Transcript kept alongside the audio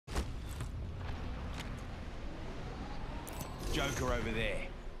Joker over there.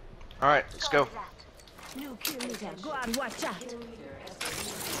 Alright, let's go. New kill leader. Go and watch out.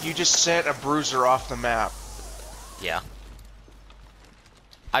 You just sent a bruiser off the map. Yeah.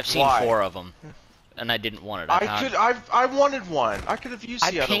 I've seen Why? 4 of them, and I didn't want it. I wanted one. I could have used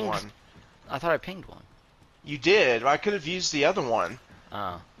the other one. I thought I pinged one. You did. I could have used the other one.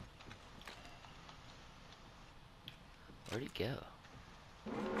 Oh. Where'd he go?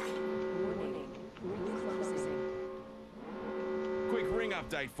 Quick ring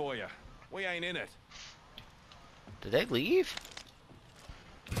update for you. We ain't in it. Did they leave?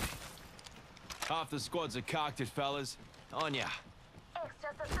 Half the squads are carked it, fellas. On ya. Extra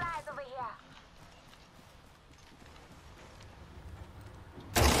supplies over here.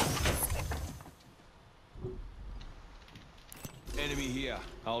 Enemy here.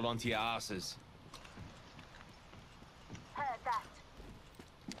 Hold on to your asses. Heard that.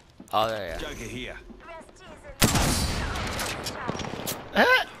 Oh, there, yeah. Joker here.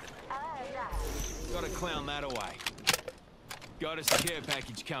 Gotta clown that away. Got us a care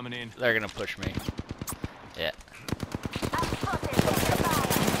package coming in. They're gonna push me. Yeah.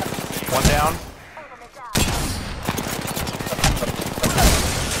 One down.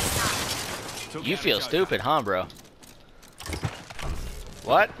 You feel stupid, huh, bro?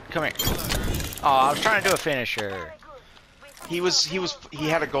 What? Come here. Oh, I was trying to do a finisher. He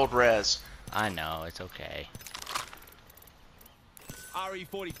had a gold res. I know, it's okay.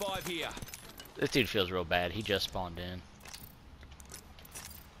 RE45 here. This dude feels real bad. He just spawned in.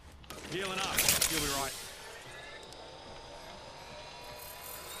 Healing up. You'll be right.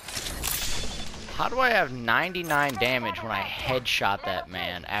 How do I have 99 damage when I headshot that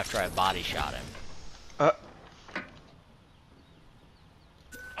man after I body shot him?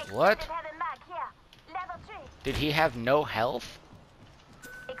 What? Did he have no health?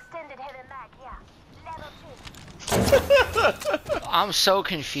 Extended heavy mag here. Level 2. I'm so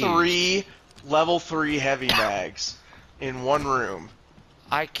confused. 3 level 3 heavy mags in one room.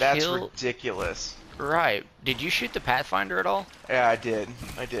 That's ridiculous. Right. Did you shoot the Pathfinder at all? Yeah, I did.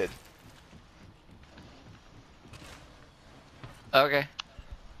 Okay.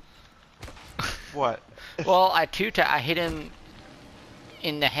 What? Well, I hit him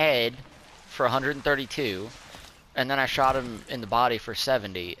in the head for 132, and then I shot him in the body for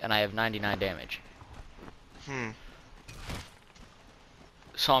 70, and I have 99 damage.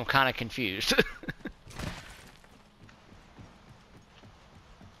 So I'm kind of confused.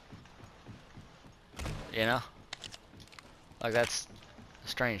 You know? Like, that's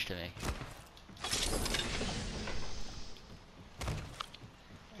strange to me.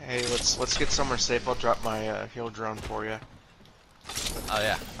 Hey, let's get somewhere safe. I'll drop my heal drone for you. Oh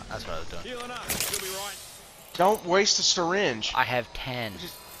yeah, that's what I was doing. Healing up. You'll be right. Don't waste a syringe. I have 10.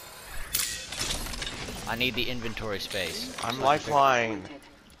 I need the inventory space. I'm lifeline.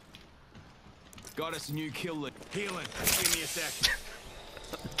 Got us a new kill list. Healing. Give me a sec.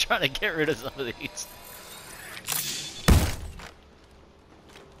 I'm trying to get rid of some of these.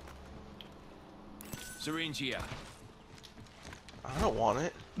 Syringe here. I don't want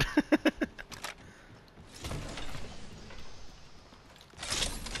it. I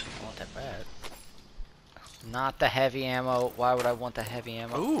want that bad. Not the heavy ammo. Why would I want the heavy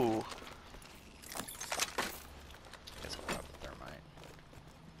ammo? Ooh. Guess I'll grab the thermite.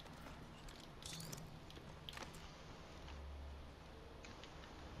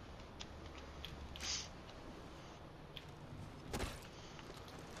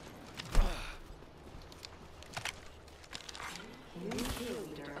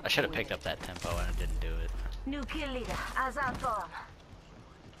 I should have picked up that tempo and I didn't do it. New kill leader. As our form.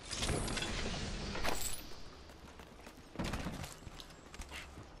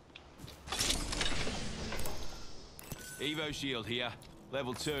 Evo shield here.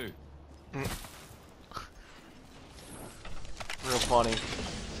 Level 2. Real funny.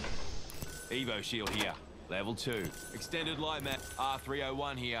 Evo shield here. Level 2. Extended light map.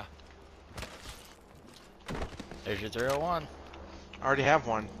 R301 here. There's your 301. I already have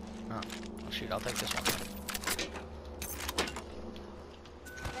one. Oh, shoot, I'll take this one.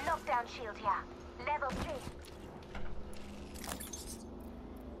 Lockdown shield here. Level 3.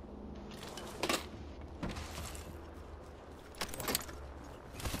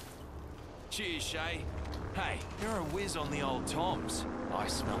 Cheers, Shay. Hey, you're a whiz on the old toms. I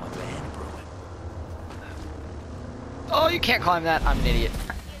smell a band brewing. Oh, you can't climb that. I'm an idiot. You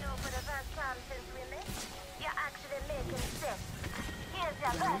know, for the first time since we met, you're actually making sense. Here's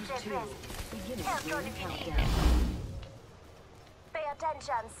your birthday present. Help go to countdown. Pay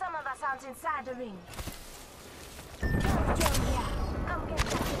attention, some of us aren't inside the ring. Come get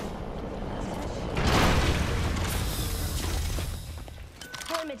that.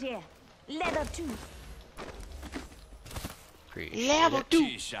 here. Level 2. Level 2.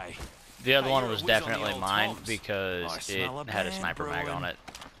 Cheers, Shay. The other Hey, one you're was a whiz on the definitely old mine tops. because I it smell a had a band sniper mag brewing. on it.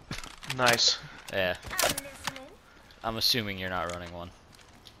 Nice. Yeah, I'm listening. I'm assuming you're not running one.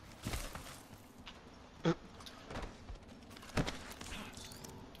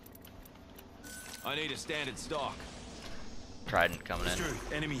 I need a standard stock. Trident coming in. True.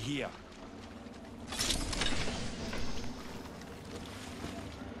 Enemy here.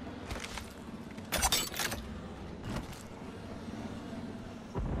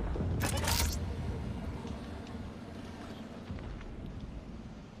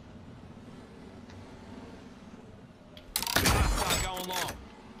 Going long.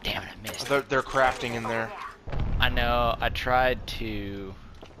 Damn it, I missed. They're crafting in there. I know, I tried to...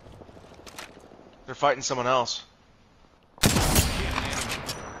 They're fighting someone else.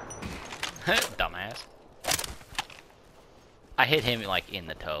 Dumbass. I hit him like in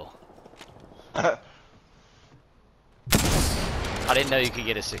the toe. I didn't know you could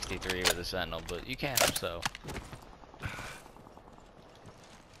get a 63 with a sentinel, but you can, so.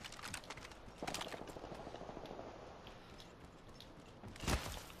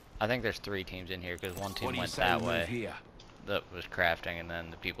 I think there's 3 teams in here because one team went that way. Here? That was crafting, and then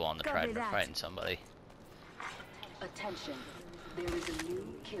the people on the Copy trident were that. fighting somebody. Attention, there is a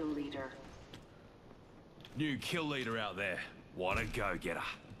new kill leader. New kill leader out there. What a go-getter.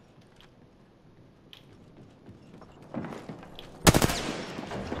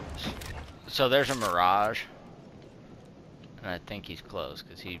 So there's a Mirage, and I think he's close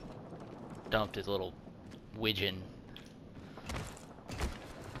because he dumped his little widgeon.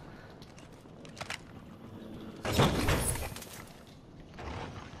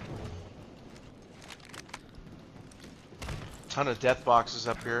 Ton of death boxes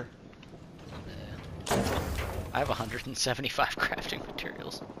up here. I have 175 crafting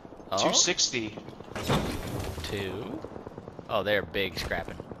materials. Oh, 260. 2. Oh, they're big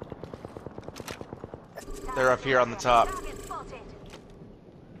scrapping. They're up here on the top. Target spotted.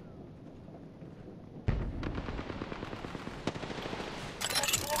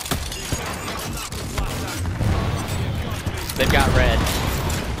 They've got red.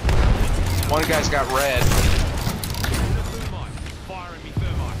 One guy's got red. Thermite. Firing me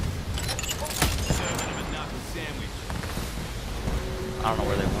thermite. Serving him a knuckle sandwich. I don't know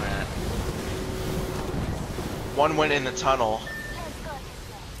where they went. One went in the tunnel. Let's go this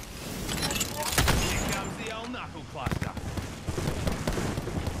way. Here comes the old knuckle cluster.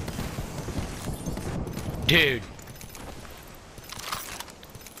 Dude.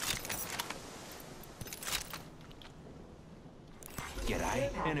 G'day.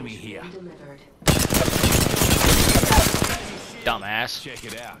 Enemy here. Delivered. Dumbass. Check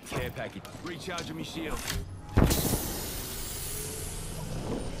it out. Care package. Recharging me shield.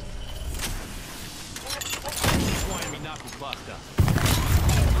 Flying me knuckle cluster.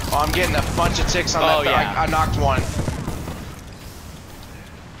 Oh, I'm getting a bunch of ticks on Oh, that. yeah. I knocked one. Launching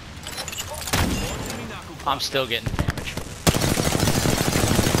me knuckle cluster. I'm still getting damage.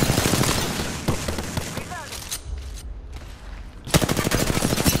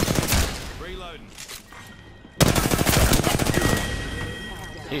 Reloading.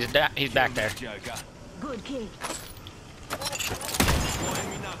 He's back there. Joker. Good kill. Flying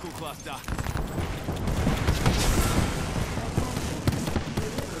me knuckle cluster.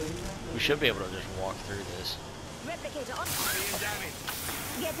 We should be able to just walk through this. Replicator on. Being damaged.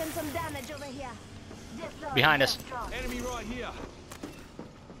 Getting some damage over here. Deploy Behind us. drone. Enemy right here.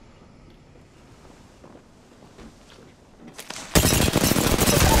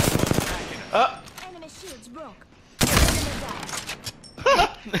 Enemy shields broke.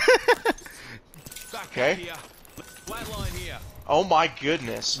 Back Okay. here. Flatline here. Oh my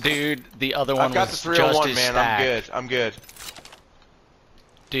goodness. Dude, the other one I've got the was 301, just as man. stacked. I'm good. I'm good.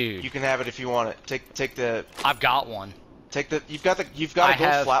 Dude, You can have it if you want it. Take the I've got one. you've got a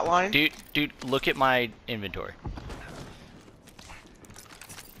gold flatline. Dude, look at my inventory.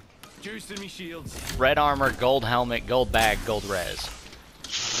 Juicing me shields. Red armor, gold helmet, gold bag, gold res.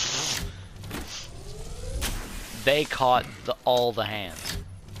 They caught all the hands.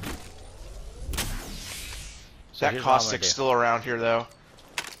 So That here's what I'm gonna caustic's do. still around here though.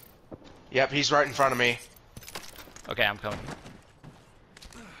 Yep, he's right in front of me. Okay, I'm coming.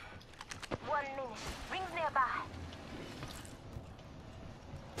 1 minute. Rings nearby.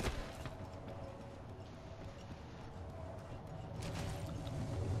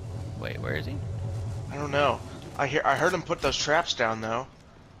 Wait, where is he? I don't know. I heard him put those traps down though.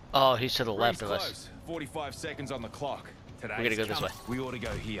 Oh, he's to the Rings left of us. close. 45 seconds on the clock. Today's We gotta go this coming. way. We ought to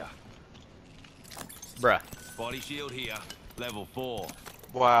go here. Bruh. Body shield here. Level 4.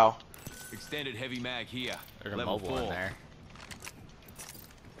 Wow. Extended heavy mag here. There's a Level mobile 4. in there.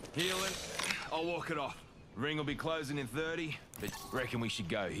 Healing. I'll walk it off. Ring will be closing in 30, but reckon we should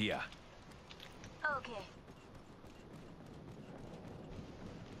go here. Okay.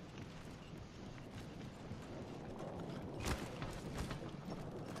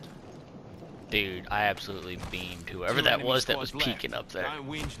 Dude, I absolutely beamed whoever that was that was peeking up there. Don't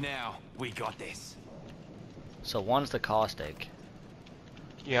whinge now. We got this. So one's the caustic.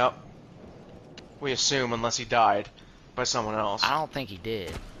 Yep. We assume, unless he died by someone else. I don't think he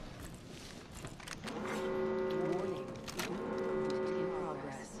did. Warning. In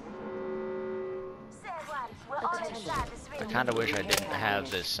progress. Said one. We're all inside this I ring. kind of wish I didn't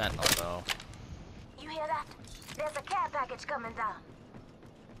have this sentinel though. You hear that? There's a care package coming down.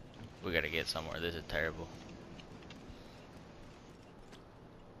 We gotta get somewhere. This is terrible.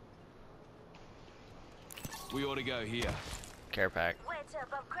 We ought to go here. Care pack. Wait till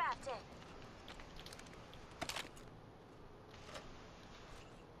I'm crafting.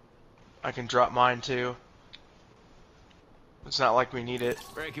 I can drop mine too. It's not like we need it.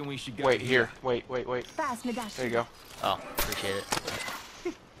 Reckon we should go Wait, here. Wait. Pass me that. There you go. Oh, appreciate it.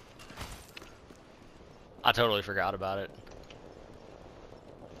 I totally forgot about it.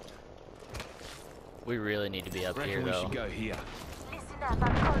 We really need to be up here Reckon we though. should go here. Listen up,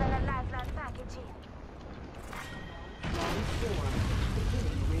 I'm calling a lifeline package in. Round 4.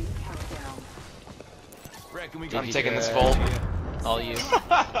 Beginning ring countdown. Reckon we I'm go taking this here. Volt. All you. We're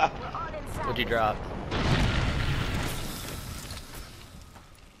all inside. What'd you drop?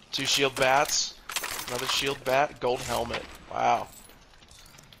 2 shield bats. Another shield bat. Gold helmet. Wow.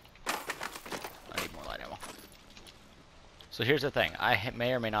 I need more light ammo. So here's the thing.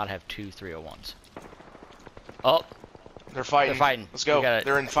 May or may not have 2 301s. Oh, They're fighting. They're fighting. Let's go. We got it.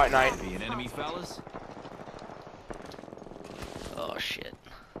 They're in fight night. Be an enemy, fellas. oh shit.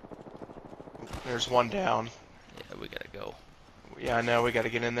 There's one down. Yeah, we gotta go. Yeah, I know. We got to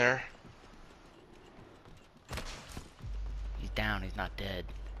get in there. He's down. He's not dead.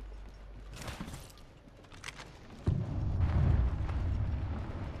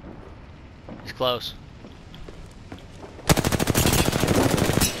 He's close.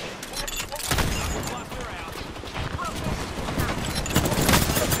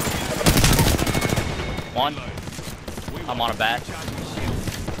 One. I'm on a bat.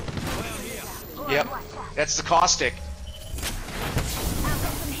 Yep. That's the caustic. I've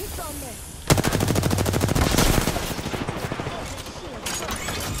got some hits on this.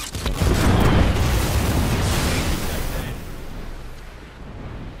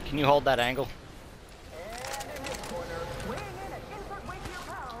 Can you hold that angle?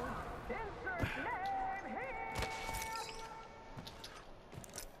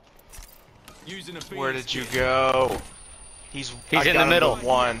 Using a Where Phoenix did you kit. go? He's He's I in got the him middle. with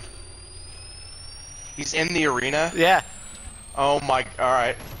one. He's in the arena? Yeah. Oh my.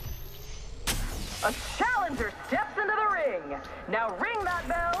 Alright. A challenger steps into the ring. Now ring that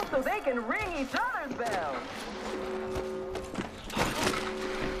bell so they can ring each other's bells.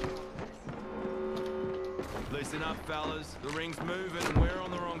 Listen up, fellas. The ring's moving and we're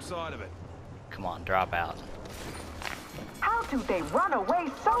on the wrong side of it. Come on, drop out. How do they run away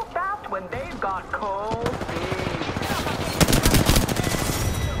so fast when they've got cold feet?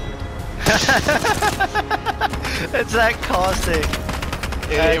 It's that caustic.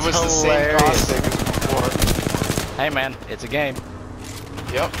 It was That's the same hilarious. caustic as before. Hey man, it's a game.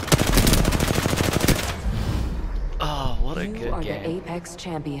 Yep. Oh, what a You good are game. the Apex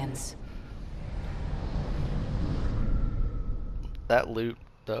champions. That loot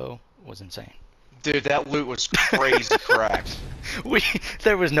though was insane. Dude, that loot was crazy correct.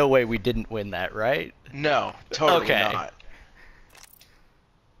 There was no way we didn't win that, right? No, totally Okay. not.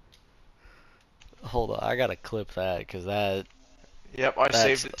 Hold on, I gotta clip that because that Yep, I That's-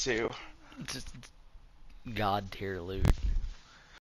 saved it too. just god tier loot.